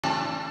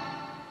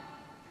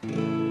Sunshine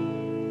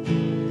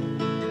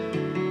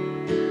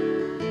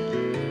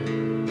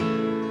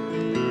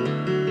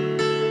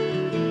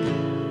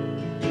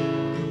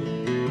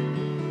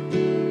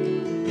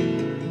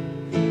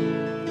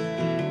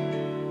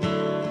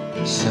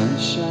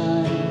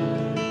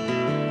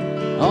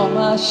on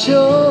my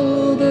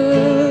shoulders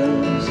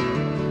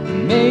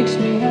makes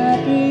me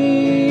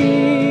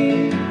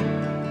happy.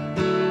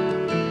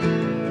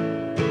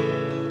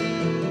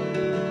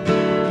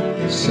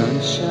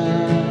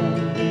 Sunshine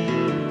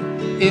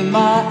in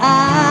my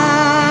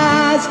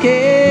eyes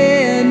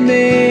can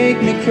make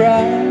me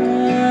cry.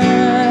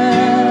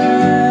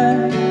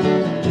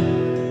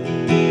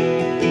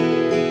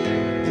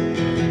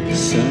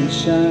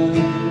 Sunshine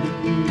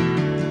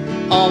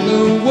on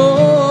the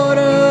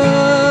water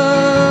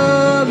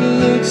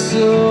looks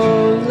so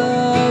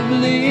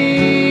lovely.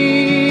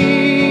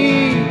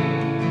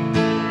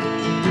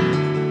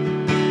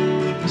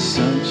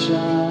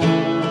 Sunshine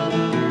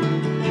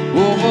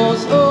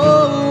almost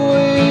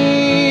always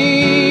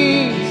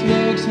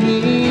makes me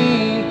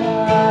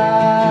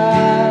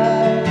high.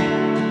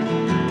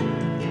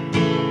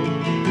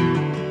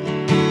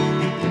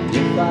 And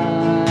if I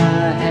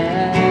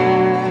had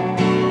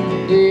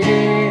it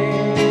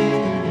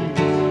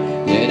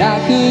that I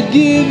could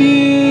give you,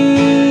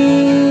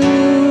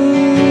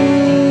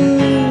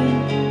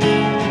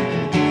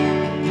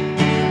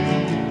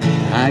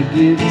 I'd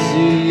give it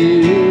to you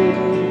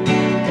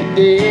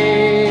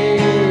again,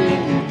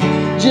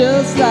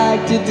 just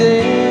like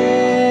today.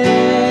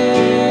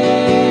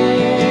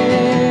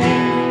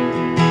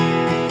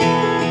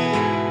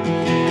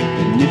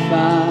 And if I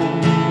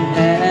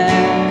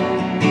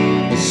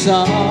had a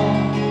song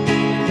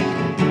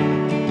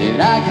that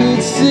I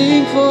could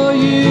sing for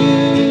you,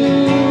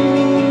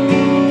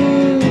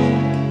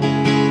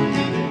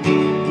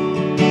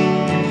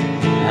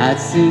 I'd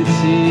sing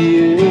to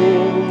you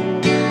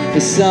a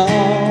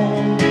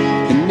song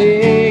to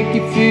make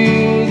you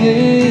feel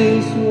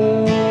this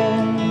way.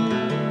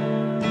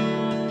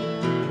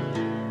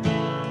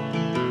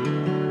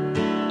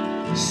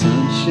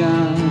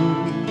 Sunshine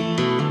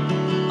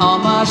on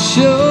my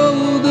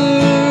shoulders